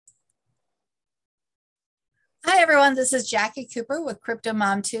everyone, this is Jackie Cooper with Crypto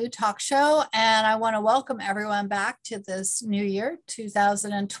Mom 2 Talk Show, and I want to welcome everyone back to this new year,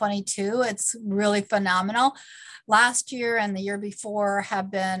 2022. It's really phenomenal. Last year and the year before have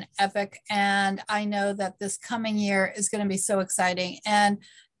been epic, and I know that this coming year is going to be so exciting. And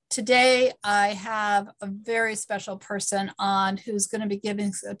today I have a very special person on who's going to be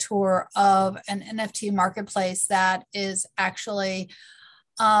giving a tour of an NFT marketplace that is actually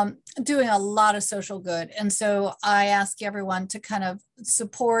doing a lot of social good. And so I ask everyone to kind of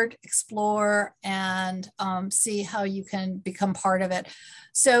support, explore, and see how you can become part of it.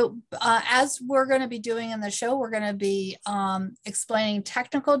 So as we're going to be doing in the show, we're going to be explaining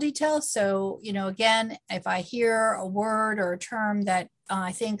technical details. So, again, if I hear a word or a term that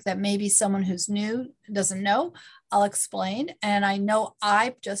I think that maybe someone who's new doesn't know, I'll explain. And I know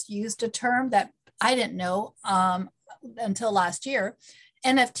I just used a term that I didn't know until last year.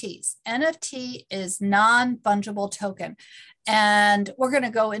 NFTs. NFT is non-fungible token. And we're going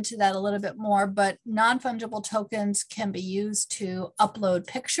to go into that a little bit more, but non-fungible tokens can be used to upload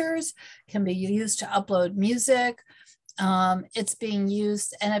pictures, can be used to upload music. It's being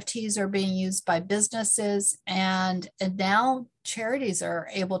used, NFTs are being used by businesses, and now charities are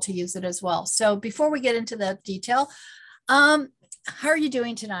able to use it as well. So before we get into that detail, how are you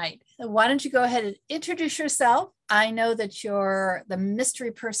doing tonight? Why don't you go ahead and introduce yourself? I know that you're the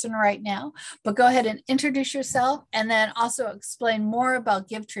mystery person right now, but go ahead and introduce yourself and then also explain more about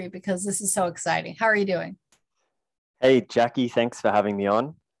GiveTree because this is so exciting. How are you doing? Hey, Jackie, thanks for having me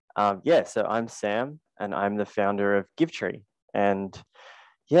on. So I'm Sam and I'm the founder of GiveTree. And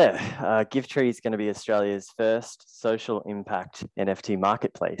GiveTree is going to be Australia's first social impact NFT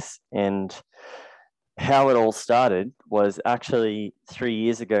marketplace. And how it all started was actually 3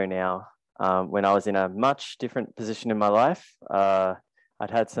 years ago now. When I was in a much different position in my life.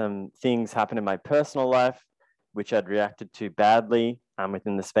 I'd had some things happen in my personal life, which I'd reacted to badly.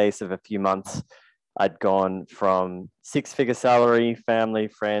 Within the space of a few months, I'd gone from six-figure salary, family,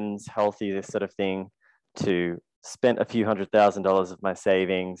 friends, healthy, this sort of thing, to spent a few $100,000 of my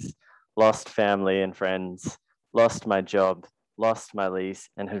savings, lost family and friends, lost my job, lost my lease,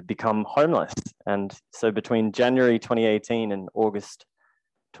 and had become homeless. And so between January 2018 and August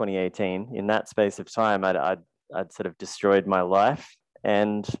 2018, in that space of time, I'd sort of destroyed my life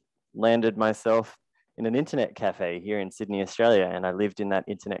and landed myself in an internet cafe here in Sydney, Australia. And I lived in that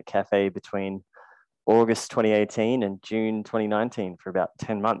internet cafe between August 2018 and June 2019 for about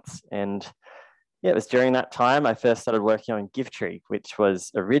 10 months. And it was during that time I first started working on GiveTree, which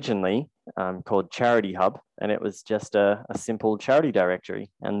was originally called Charity Hub. And it was just a simple charity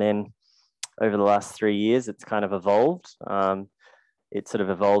directory. And then over the last 3 years, it's kind of evolved. It sort of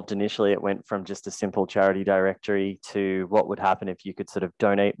evolved initially. It went from just a simple charity directory to what would happen if you could sort of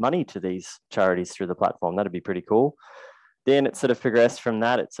donate money to these charities through the platform. That'd be pretty cool. Then it sort of progressed from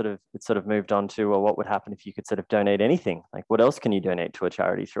that. It sort of moved on to, well, what would happen if you could sort of donate anything? Like, what else can you donate to a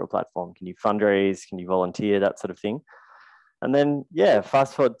charity through a platform? Can you fundraise? Can you volunteer? That sort of thing. And then,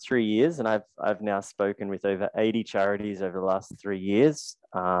 fast forward 3 years, and I've now spoken with over 80 charities over the last 3 years.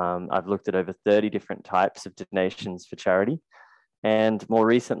 I've looked at over 30 different types of donations for charity. And more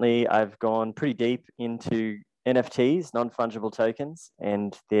recently, I've gone pretty deep into NFTs, non-fungible tokens,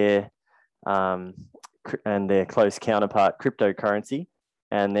 and their close counterpart, cryptocurrency,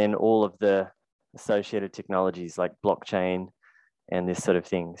 and then all of the associated technologies like blockchain and this sort of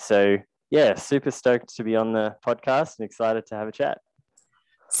thing. So super stoked to be on the podcast and excited to have a chat.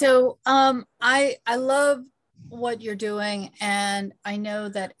 So I love what you're doing, and I know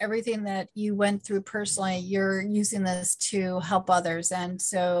that everything that you went through personally, you're using this to help others. And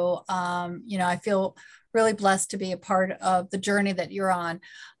so I feel really blessed to be a part of the journey that you're on.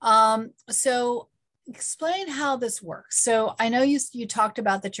 So explain how this works. So I know you talked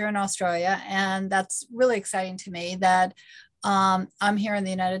about that you're in Australia, and that's really exciting to me that I'm here in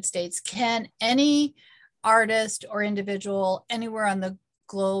the United States. Can any artist or individual anywhere on the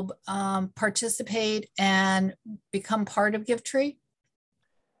globe participate and become part of GiveTree?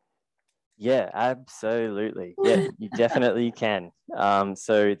 Yeah, absolutely. Yeah, you definitely can.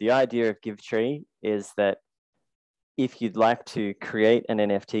 So the idea of GiveTree is that if you'd like to create an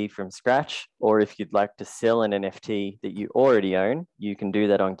NFT from scratch, or if you'd like to sell an NFT that you already own, you can do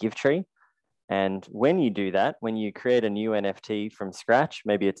that on GiveTree. And when you do that, when you create a new NFT from scratch,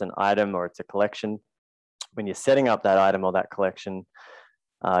 maybe it's an item or it's a collection, when you're setting up that item or that collection,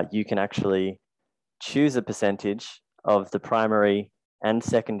 you can actually choose a percentage of the primary and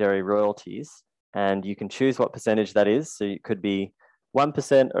secondary royalties, and you can choose what percentage that is. So it could be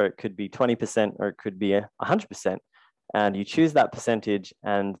 1%, or it could be 20%, or it could be 100%. and you choose that percentage,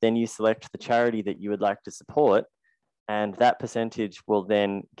 and then you select the charity that you would like to support. And that percentage will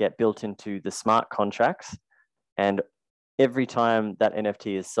then get built into the smart contracts. And every time that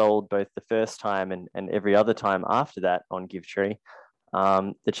NFT is sold, both the first time and every other time after that on GiveTree,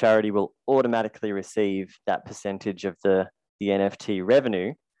 the charity will automatically receive that percentage of the NFT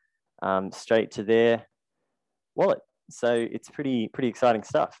revenue straight to their wallet. So it's pretty exciting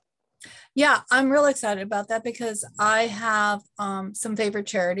stuff. Yeah, I'm really excited about that because I have some favorite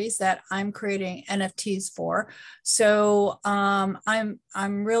charities that I'm creating NFTs for. So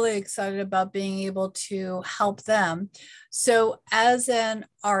I'm really excited about being able to help them. So as an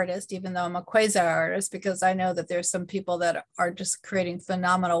artist, even though I'm a quasi artist, because I know that there's some people that are just creating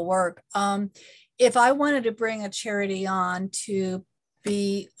phenomenal work. If I wanted to bring a charity on to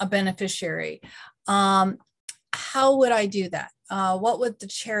be a beneficiary, how would I do that? What would the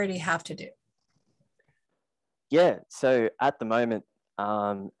charity have to do? Yeah, so at the moment,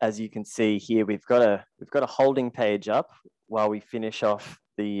 as you can see here, we've got a holding page up while we finish off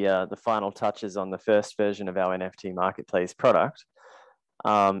the final touches on the first version of our NFT marketplace product.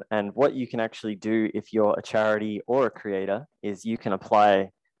 And what you can actually do if you're a charity or a creator is you can apply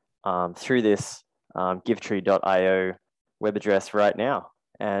through this givetree.io web address right now.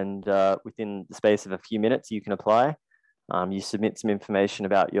 And within the space of a few minutes, you can apply. You submit some information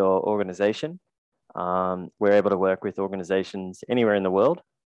about your organization. We're able to work with organizations anywhere in the world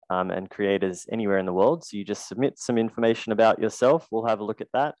and creators anywhere in the world. So you just submit some information about yourself. We'll have a look at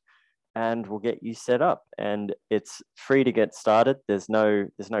that and we'll get you set up. And it's free to get started. There's no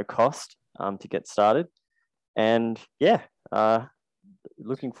cost to get started. And yeah,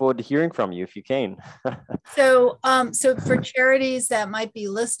 looking forward to hearing from you if you can. So for charities that might be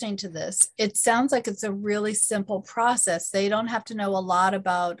listening to this, it sounds like it's a really simple process. They don't have to know a lot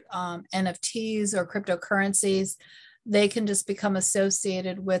about NFTs or cryptocurrencies. They can just become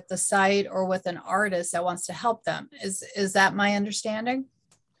associated with the site or with an artist that wants to help them. Is that my understanding?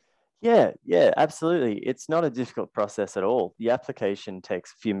 Yeah, absolutely. It's not a difficult process at all. The application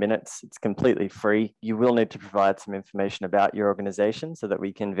takes a few minutes. It's completely free. You will need to provide some information about your organization so that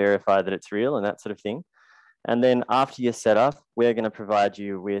we can verify that it's real and that sort of thing. And then after you're set up, we're going to provide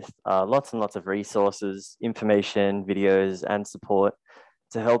you with lots and lots of resources, information, videos, and support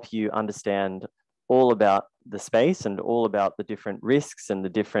to help you understand all about the space and all about the different risks and the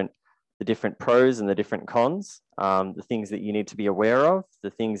different pros and the different cons, the things that you need to be aware of,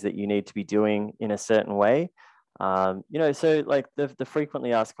 the things that you need to be doing in a certain way. So like the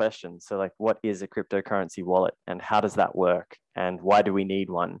frequently asked questions. So like, what is a cryptocurrency wallet and how does that work? And why do we need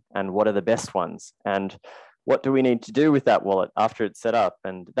one? And what are the best ones? And what do we need to do with that wallet after it's set up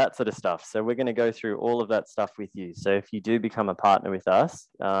and that sort of stuff. So we're going to go through all of that stuff with you. So if you do become a partner with us,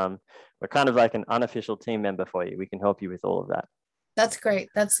 we're kind of like an unofficial team member for you. We can help you with all of that. That's great.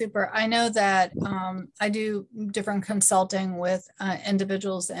 That's super. I know that I do different consulting with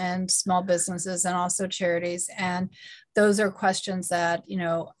individuals and small businesses and also charities. And those are questions that,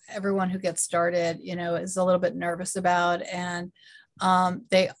 everyone who gets started, is a little bit nervous about. And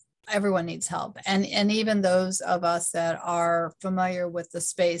everyone needs help. And even those of us that are familiar with the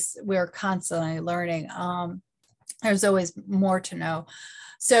space, we're constantly learning. There's always more to know.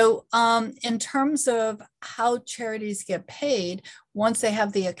 So in terms of how charities get paid, once they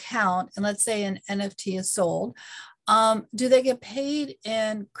have the account, and let's say an NFT is sold, do they get paid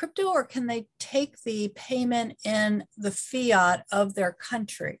in crypto or can they take the payment in the fiat of their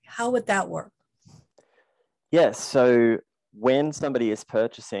country? How would that work? Yes. So when somebody is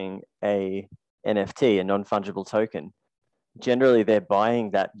purchasing a NFT, a non-fungible token, generally they're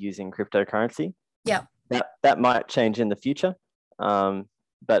buying that using cryptocurrency. Yeah. That might change in the future.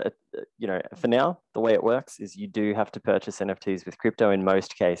 But for now, the way it works is you do have to purchase NFTs with crypto in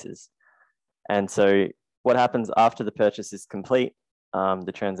most cases. And so what happens after the purchase is complete,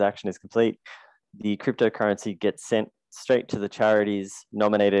 the transaction is complete, the cryptocurrency gets sent straight to the charity's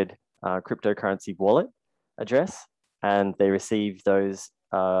nominated cryptocurrency wallet address, and they receive those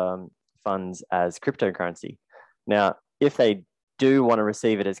funds as cryptocurrency. Now, if they do want to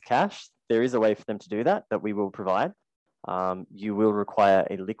receive it as cash, there is a way for them to do that we will provide. You will require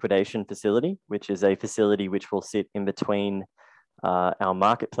a liquidation facility, which is a facility which will sit in between our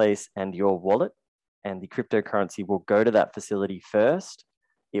marketplace and your wallet, and the cryptocurrency will go to that facility first.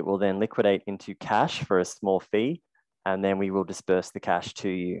 It will then liquidate into cash for a small fee, and then we will disperse the cash to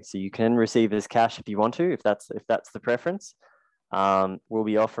you. So you can receive as cash if you want to, if that's the preference. We'll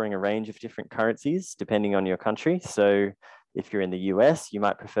be offering a range of different currencies depending on your country. So if you're in the US, you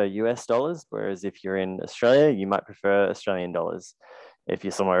might prefer US dollars, whereas if you're in Australia, you might prefer Australian dollars. If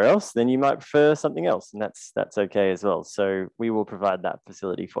you're somewhere else, then you might prefer something else, and that's okay as well. So we will provide that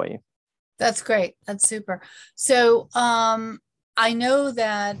facility for you. That's great. That's super. So I know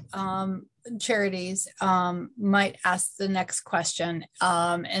that charities might ask the next question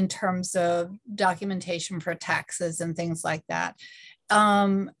in terms of documentation for taxes and things like that.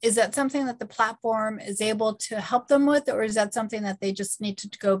 Is that something that the platform is able to help them with, or is that something that they just need to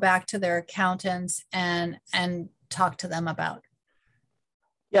go back to their accountants and talk to them about?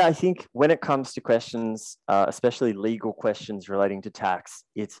 Yeah, I think when it comes to questions, especially legal questions relating to tax,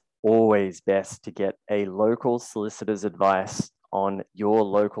 it's always best to get a local solicitor's advice on your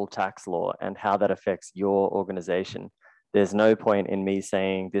local tax law and how that affects your organization. There's no point in me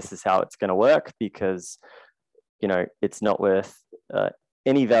saying this is how it's going to work, because it's not worth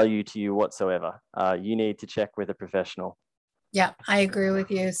any value to you whatsoever. You need to check with a professional. Yeah, I agree with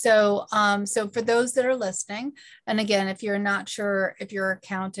you. So for those that are listening, and again, if you're not sure if your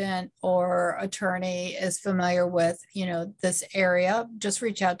accountant or attorney is familiar with, this area, just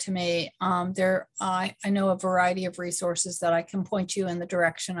reach out to me. I know a variety of resources that I can point you in the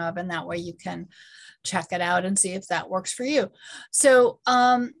direction of, and that way you can check it out and see if that works for you. So,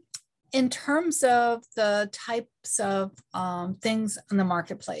 in terms of the types of things in the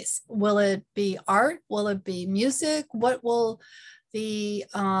marketplace, will it be art? Will it be music? What will the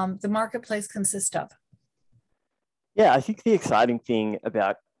marketplace consist of? Yeah, I think the exciting thing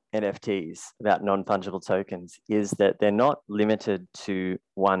about NFTs, about non-fungible tokens, is that they're not limited to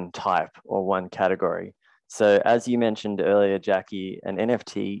one type or one category. So as you mentioned earlier, Jackie, an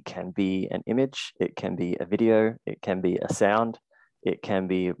NFT can be an image, it can be a video, it can be a sound, it can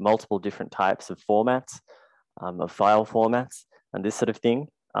be multiple different types of formats, of file formats, and this sort of thing.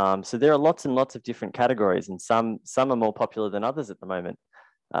 So there are lots and lots of different categories, and some are more popular than others at the moment.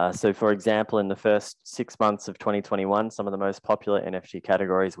 So for example, in the first 6 months of 2021, some of the most popular NFT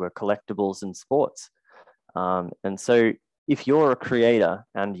categories were collectibles and sports. And so if you're a creator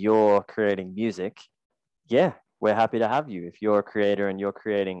and you're creating music, yeah, we're happy to have you. If you're a creator and you're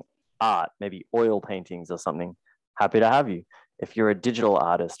creating art, maybe oil paintings or something, happy to have you. If you're a digital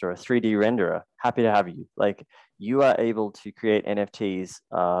artist or a 3D renderer, happy to have you. Like, you are able to create NFTs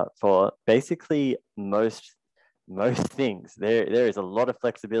for basically most things. There is a lot of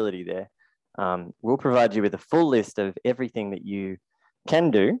flexibility there. We'll provide you with a full list of everything that you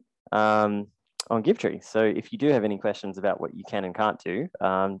can do on Givetree. So if you do have any questions about what you can and can't do,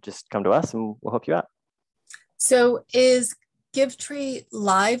 just come to us and we'll help you out. So is Givetree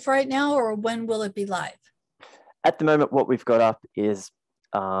live right now, or when will it be live? At the moment, what we've got up is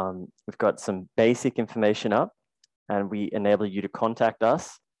we've got some basic information up, and we enable you to contact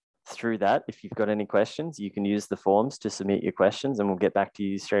us through that. If you've got any questions, you can use the forms to submit your questions and we'll get back to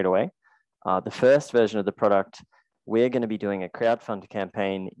you straight away. The first version of the product, we're going to be doing a crowdfund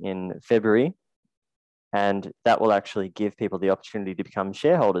campaign in February, and that will actually give people the opportunity to become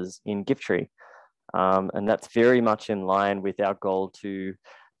shareholders in Givetree. And that's very much in line with our goal to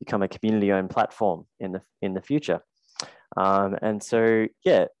become a community-owned platform in the future. And so,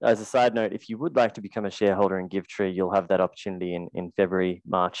 yeah, as a side note, if you would like to become a shareholder in Givetree, you'll have that opportunity in February,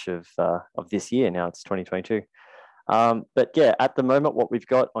 March of this year. Now it's 2022. But yeah, at the moment, what we've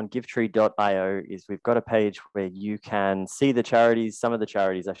got on givetree.io is we've got a page where you can see the charities, some of the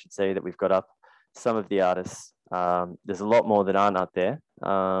charities, I should say, that we've got up, some of the artists. There's a lot more that aren't out there.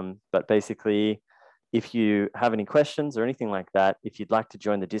 But basically, if you have any questions or anything like that, if you'd like to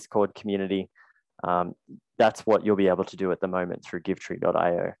join the Discord community, that's what you'll be able to do at the moment through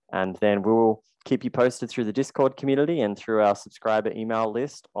givetree.io. And then we'll keep you posted through the Discord community and through our subscriber email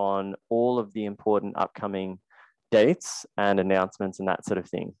list on all of the important upcoming dates and announcements and that sort of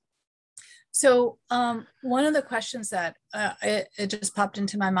thing. So one of the questions that it just popped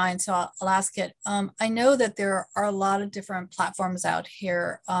into my mind, so I'll ask it. I know that there are a lot of different platforms out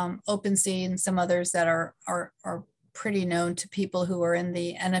here, OpenSea and some others that are pretty known to people who are in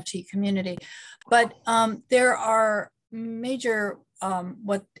the NFT community, but there are major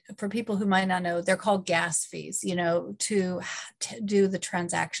what, for people who might not know, they're called gas fees, to do the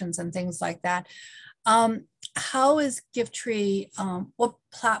transactions and things like that. How is Givetree, what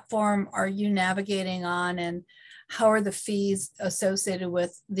platform are you navigating on, and how are the fees associated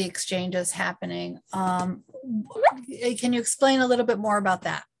with the exchanges happening? Can you explain a little bit more about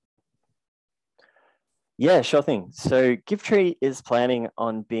that? Yeah, sure thing. So Givetree is planning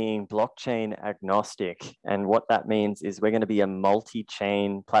on being blockchain agnostic. And what that means is we're going to be a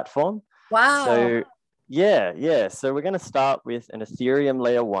multi-chain platform. Wow. So yeah. So we're going to start with an Ethereum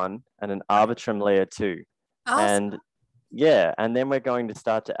layer 1 and an Arbitrum layer 2. Awesome. And then we're going to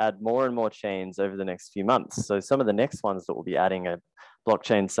start to add more and more chains over the next few months. So some of the next ones that we'll be adding are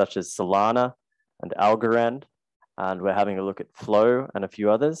blockchains such as Solana and Algorand, and we're having a look at Flow and a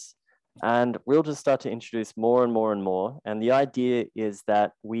few others. And we'll just start to introduce more and more and more. And the idea is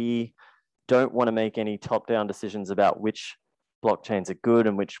that we don't want to make any top-down decisions about which blockchains are good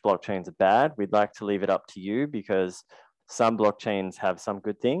and which blockchains are bad. We'd like to leave it up to you, because some blockchains have some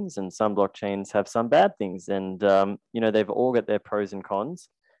good things and some blockchains have some bad things. And, they've all got their pros and cons.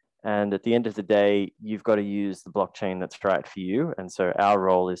 And at the end of the day, you've got to use the blockchain that's right for you. And so our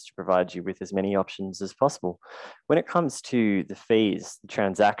role is to provide you with as many options as possible. When it comes to the fees, the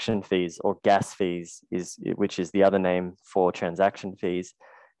transaction fees, or gas fees, which is the other name for transaction fees,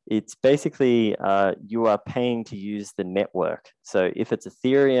 it's basically you are paying to use the network. So if it's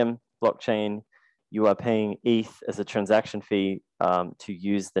Ethereum blockchain, you are paying ETH as a transaction fee to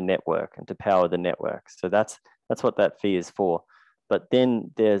use the network and to power the network. So that's what that fee is for. But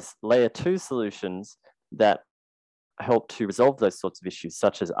then there's layer 2 solutions that help to resolve those sorts of issues,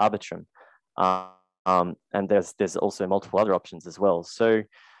 such as Arbitrum. And there's also multiple other options as well. So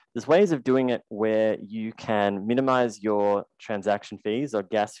there's ways of doing it where you can minimize your transaction fees or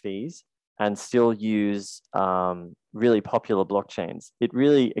gas fees and still use really popular blockchains. It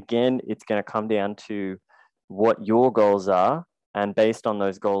really, again, it's going to come down to what your goals are, and based on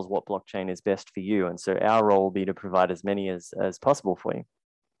those goals, what blockchain is best for you. And so our role will be to provide as many as possible for you.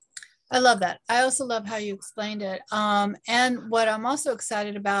 I love that. I also love how you explained it. And what I'm also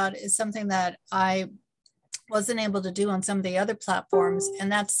excited about is something that I wasn't able to do on some of the other platforms, and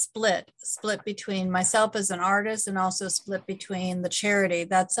that's split between myself as an artist and also split between the charity.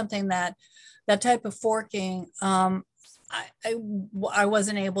 That's something that type of forking I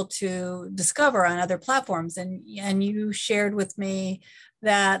wasn't able to discover on other platforms. And you shared with me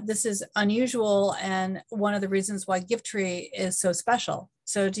that this is unusual and one of the reasons why Gifttree is so special.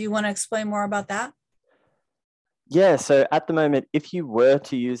 So do you want to explain more about that? Yeah, so at the moment, if you were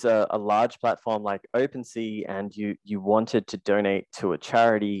to use a large platform like OpenSea and you wanted to donate to a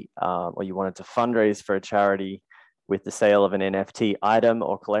charity or you wanted to fundraise for a charity with the sale of an NFT item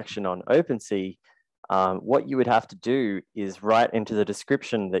or collection on OpenSea, what you would have to do is write into the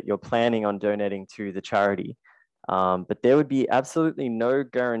description that you're planning on donating to the charity. But there would be absolutely no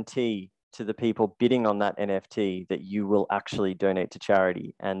guarantee to the people bidding on that NFT that you will actually donate to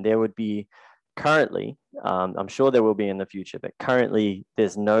charity. And there would be currently, I'm sure there will be in the future, but currently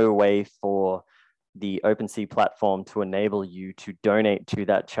there's no way for the OpenSea platform to enable you to donate to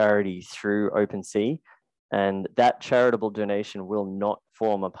that charity through OpenSea. And that charitable donation will not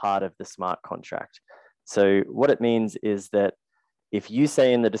form a part of the smart contract. So what it means is that if you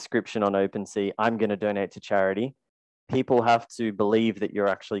say in the description on OpenSea, I'm going to donate to charity, people have to believe that you're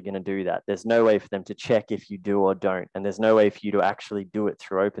actually going to do that. There's no way for them to check if you do or don't. And there's no way for you to actually do it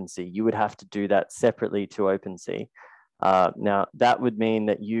through OpenSea. You would have to do that separately to OpenSea. Now, that would mean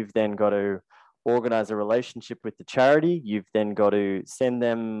that you've then got to organize a relationship with the charity. You've then got to send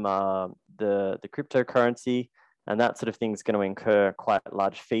them the cryptocurrency, and that sort of thing is going to incur quite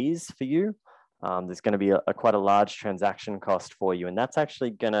large fees for you. There's going to be quite a large transaction cost for you, and that's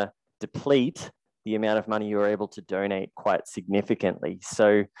actually going to deplete the amount of money you're able to donate quite significantly.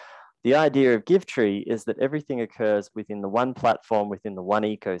 So the idea of Gifttree is that everything occurs within the one platform, within the one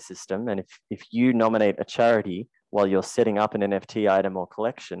ecosystem. And if you nominate a charity while you're setting up an NFT item or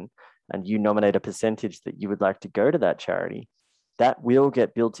collection, and you nominate a percentage that you would like to go to that charity, that will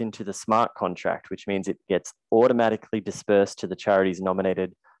get built into the smart contract, which means it gets automatically dispersed to the charity's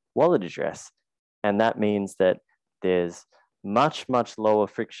nominated wallet address. And that means that there's much, much lower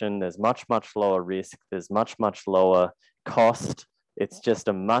friction. There's much, much lower risk. There's much, much lower cost. It's just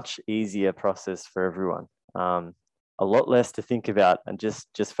a much easier process for everyone. A lot less to think about and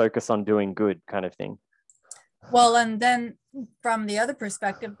just focus on doing good kind of thing. Well, and then from the other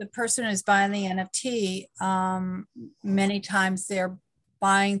perspective, the person who's buying the NFT, many times they're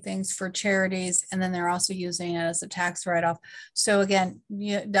buying things for charities, and then they're also using it as a tax write-off. So again,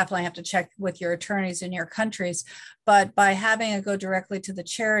 you definitely have to check with your attorneys in your countries, but by having it go directly to the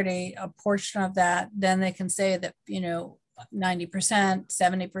charity, a portion of that, then they can say that, 90%,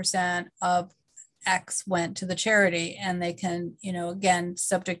 70% of X went to the charity, and they can, again,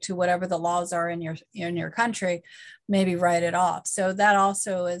 subject to whatever the laws are in your country, maybe write it off. So that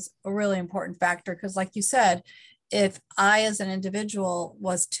also is a really important factor, because like you said, if I, as an individual,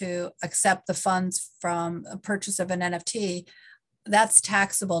 was to accept the funds from a purchase of an NFT, that's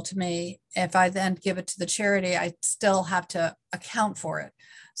taxable to me. If I then give it to the charity, I still have to account for it.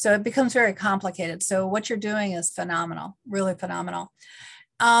 So it becomes very complicated. So what you're doing is phenomenal, really phenomenal.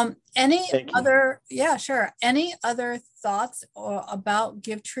 Any Thank you. other, yeah, sure. Any other thoughts about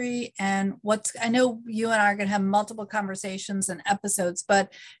Givetree and what's, I know you and I are going to have multiple conversations and episodes,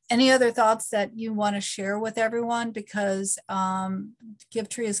 but any other thoughts that you want to share with everyone? Because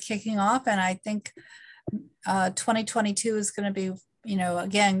Givetree is kicking off, and I think 2022 is going to be,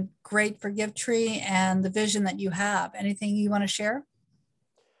 again, great for Givetree and the vision that you have. Anything you want to share?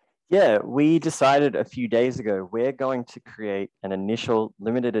 Yeah, we decided a few days ago we're going to create an initial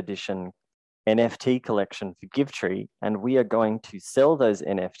limited edition NFT collection for Givetree, and we are going to sell those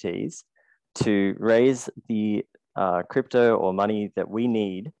NFTs to raise the crypto or money that we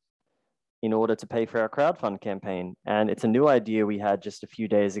need in order to pay for our crowdfund campaign. And it's a new idea we had just a few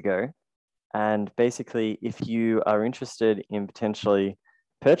days ago. And basically, if you are interested in potentially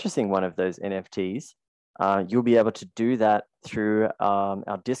purchasing one of those NFTs, you'll be able to do that through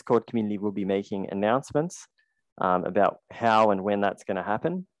our Discord community. We'll be making announcements about how and when that's going to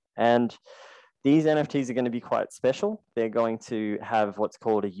happen. And these NFTs are going to be quite special. They're going to have what's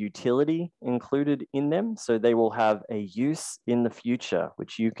called a utility included in them. So they will have a use in the future,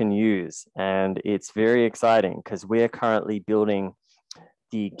 which you can use. And it's very exciting because we're currently building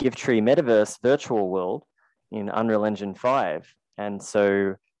the Givetree Metaverse virtual world in Unreal Engine 5. And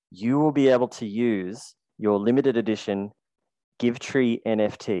so you will be able to use your limited edition Givetree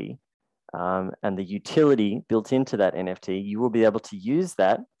NFT and the utility built into that NFT. You will be able to use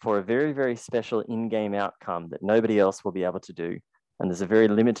that for a very, very special in-game outcome that nobody else will be able to do. And there's a very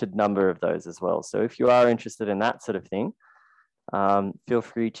limited number of those as well. So if you are interested in that sort of thing, feel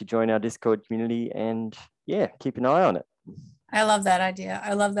free to join our Discord community and yeah, keep an eye on it. I love that idea.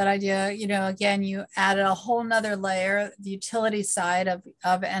 I love that idea. Again, you added a whole nother layer, the utility side of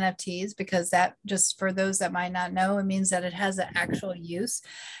NFTs, because that, just for those that might not know, it means that it has an actual use.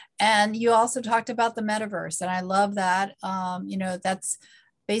 And you also talked about the metaverse, and I love that. That's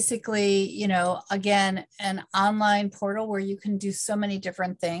basically, again, an online portal where you can do so many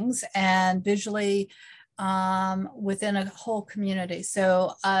different things and visually within a whole community.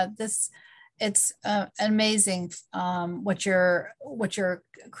 So it's amazing what you're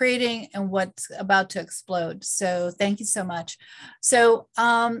creating and what's about to explode. So thank you so much. So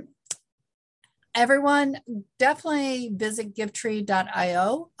everyone, definitely visit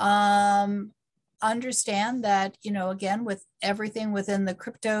givetree.io. Understand that, again, with everything within the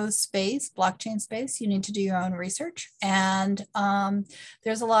crypto space, blockchain space, you need to do your own research. And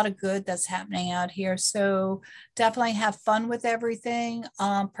there's a lot of good that's happening out here. So definitely have fun with everything,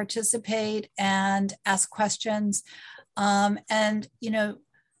 participate and ask questions. And,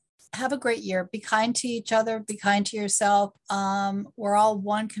 have a great year. Be kind to each other, be kind to yourself. We're all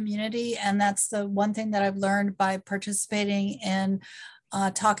one community. And that's the one thing that I've learned by participating in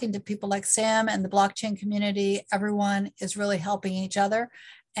talking to people like Sam and the blockchain community. Everyone is really helping each other,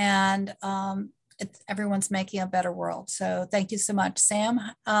 and everyone's making a better world. So thank you so much, Sam.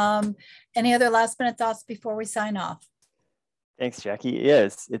 Any other last minute thoughts before we sign off? Thanks, Jackie.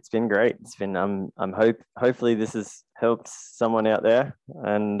 Yes, it's been great. It's been hopefully this has helped someone out there,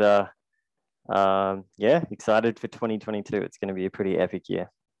 and yeah, excited for 2022. It's going to be a pretty epic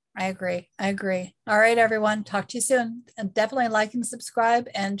year. I agree. All right, everyone. Talk to you soon. And definitely like and subscribe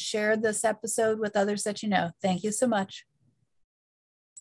and share this episode with others that you know. Thank you so much.